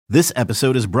This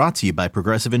episode is brought to you by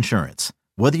Progressive Insurance.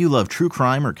 Whether you love true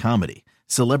crime or comedy,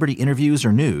 celebrity interviews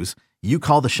or news, you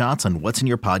call the shots on what's in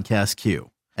your podcast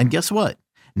queue. And guess what?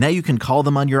 Now you can call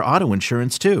them on your auto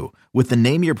insurance too with the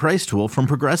Name Your Price tool from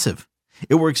Progressive.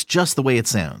 It works just the way it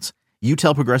sounds. You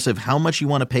tell Progressive how much you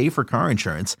want to pay for car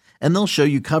insurance, and they'll show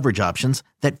you coverage options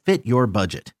that fit your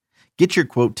budget. Get your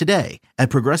quote today at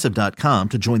Progressive.com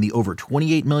to join the over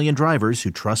 28 million drivers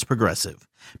who trust Progressive.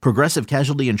 Progressive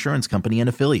Casualty Insurance Company and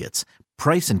Affiliates.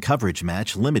 Price and coverage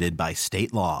match limited by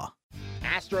state law.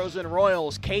 Astros and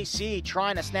Royals, KC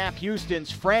trying to snap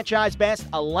Houston's franchise-best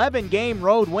 11-game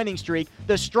road winning streak.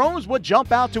 The Strohs would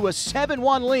jump out to a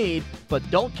 7-1 lead, but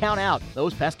don't count out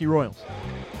those pesky Royals.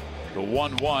 The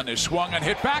 1-1 is swung and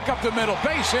hit back up the middle.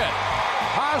 Base hit.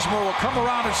 Hosmer will come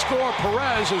around and score.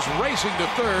 Perez is racing to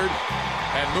third,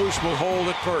 and Moose will hold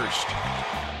at first.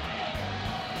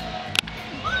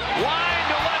 Line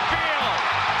to left field.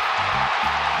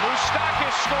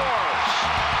 Moustakas scores.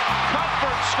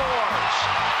 Cuthbert scores.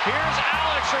 Here's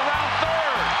Alex around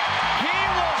third. He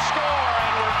will score,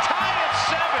 and we're tied at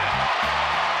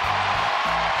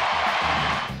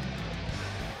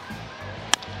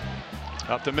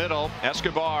 7. Up the middle,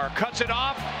 Escobar cuts it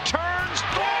off, turns,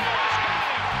 throws.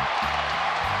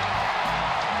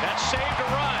 That saved a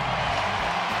run.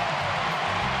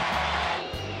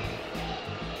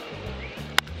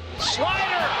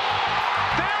 Slider,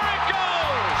 there it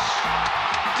goes.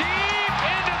 Deep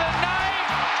into the night,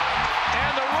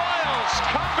 and the Royals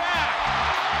come back.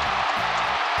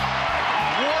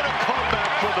 What a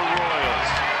comeback for the Royals.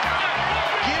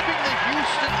 Giving the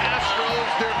Houston Astros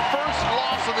their first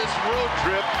loss of this road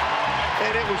trip,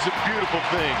 and it was a beautiful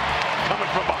thing coming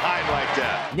from behind like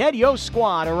that. Ned Yost's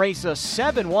squad erase a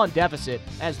 7-1 deficit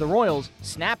as the Royals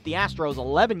snap the Astros'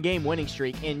 11-game winning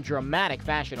streak in dramatic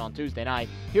fashion on Tuesday night.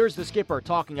 Here's the skipper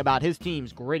talking about his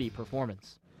team's gritty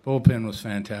performance. Bullpen was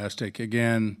fantastic.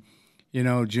 Again,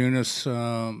 Junis,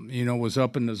 was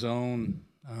up in the zone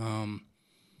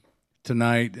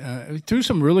tonight. Threw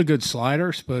some really good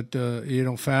sliders, but,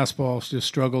 fastballs just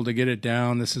struggled to get it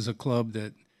down. This is a club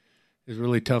that is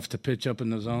really tough to pitch up in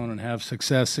the zone and have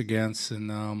success against. And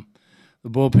the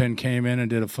bullpen came in and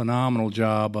did a phenomenal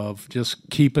job of just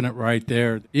keeping it right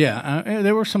there. Yeah,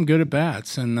 there were some good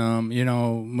at-bats. And,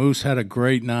 Moose had a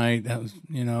great night.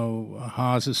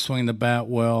 Haas is swinging the bat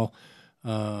well.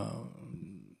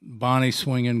 Bonnie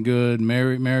swinging good.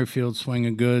 Merrifield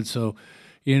swinging good. So,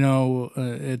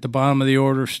 at the bottom of the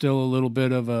order, still a little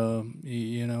bit of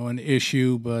an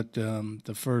issue, but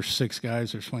the first six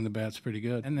guys are swinging the bats pretty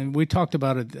good. And then we talked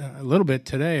about it a little bit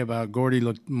today about Gordy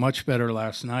looked much better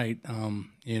last night.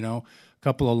 A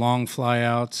couple of long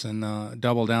flyouts and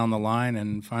double down the line,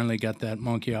 and finally got that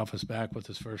monkey off his back with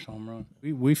his first home run.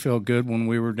 We feel good when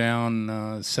we were down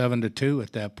 7-2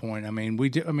 at that point. We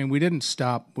didn't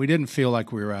stop. We didn't feel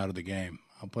like we were out of the game.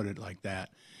 I'll put it like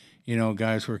that.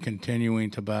 Guys were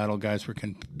continuing to battle. Guys were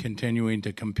continuing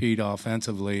to compete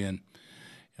offensively, and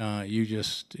you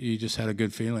just had a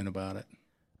good feeling about it.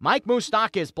 Mike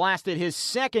Moustakas blasted his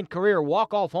second career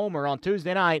walk-off homer on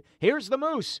Tuesday night. Here's the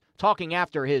Moose talking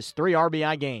after his 3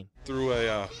 RBI game. Threw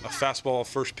a fastball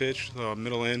first pitch,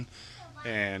 middle in,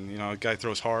 and the guy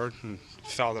throws hard and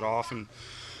fouled it off, and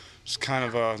just kind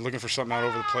of looking for something out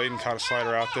over the plate and caught a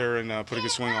slider out there and put a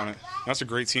good swing on it. That's a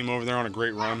great team over there on a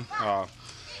great run.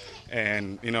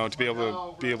 And to be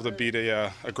able to beat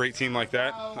a great team like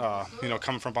that,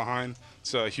 coming from behind,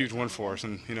 it's a huge win for us.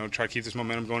 And try to keep this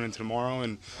momentum going into tomorrow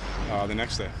and the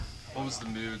next day. What was the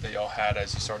mood that y'all had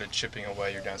as you started chipping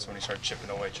away? You're down, so when you started chipping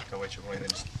away, and then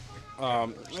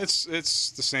just.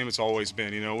 It's the same it's always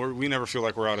been. We never feel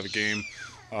like we're out of the game.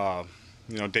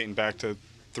 Dating back to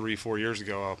 3-4 years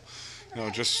ago,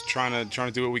 just trying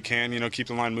to do what we can. Keep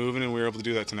the line moving, and we were able to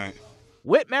do that tonight.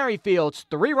 Whit Merrifield's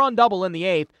 3-run double in the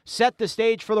 8th set the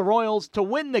stage for the Royals to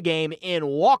win the game in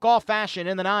walk-off fashion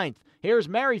in the 9th. Here's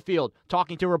Merrifield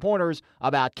talking to reporters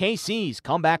about KC's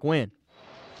comeback win.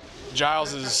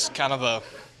 Giles is kind of a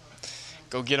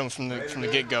go get him from the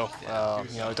get-go.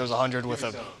 He throws 100 with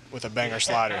a banger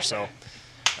slider, so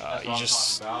you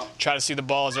just try to see the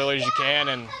ball as early as you can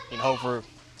and hope for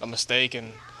a mistake.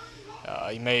 And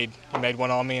he made one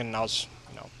on me, and I was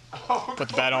put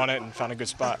the bat on it and found a good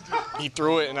spot. He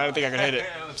threw it, and I didn't think I could hit it,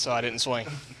 so I didn't swing,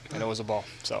 and it was a ball.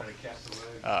 So,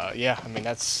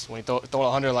 that's when you throw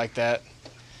 100 like that.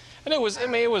 And it was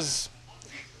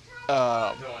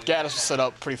Gaddis was set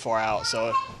up pretty far out,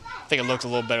 so I think it looked a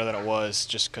little better than it was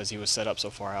just because he was set up so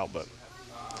far out. But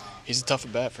he's a tough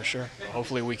at bat for sure.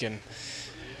 Hopefully we can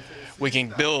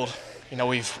build you know,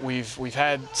 we've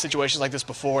had situations like this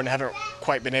before and haven't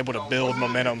quite been able to build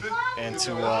momentum and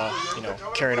to you know,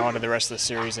 carry it on to the rest of the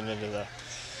series and into the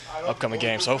upcoming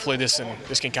games. So hopefully this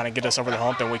can kind of get us over the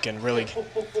hump and we can really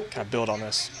kind of build on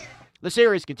this. The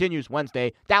series continues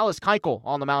Wednesday. Dallas Keuchel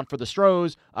on the mound for the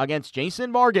Stros against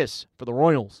Jason Vargas for the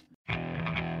Royals.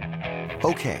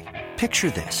 Okay,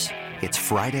 picture this. It's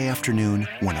Friday afternoon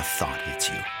when a thought hits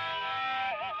you.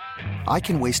 I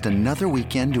can waste another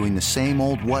weekend doing the same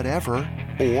old whatever,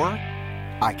 or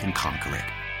I can conquer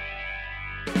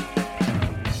it.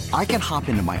 I can hop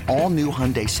into my all-new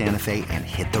Hyundai Santa Fe and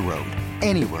hit the road.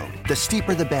 Any road. The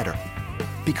steeper, the better.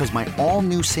 Because my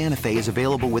all-new Santa Fe is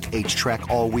available with H-Track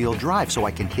all-wheel drive, so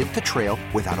I can hit the trail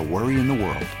without a worry in the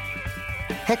world.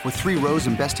 Heck, with 3 rows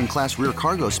and best-in-class rear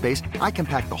cargo space, I can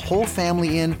pack the whole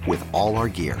family in with all our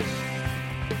gear.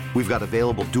 We've got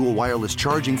available dual wireless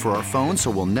charging for our phones, so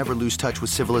we'll never lose touch with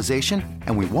civilization,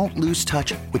 and we won't lose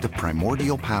touch with the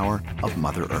primordial power of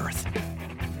Mother Earth.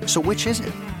 So which is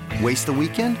it? Waste the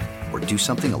weekend or do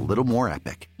something a little more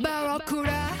epic?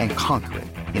 And conquer it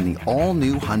in the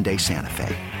all-new Hyundai Santa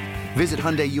Fe. Visit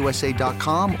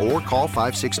HyundaiUSA.com or call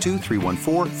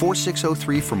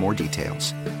 562-314-4603 for more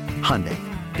details. Hyundai,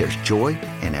 there's joy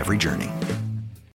in every journey.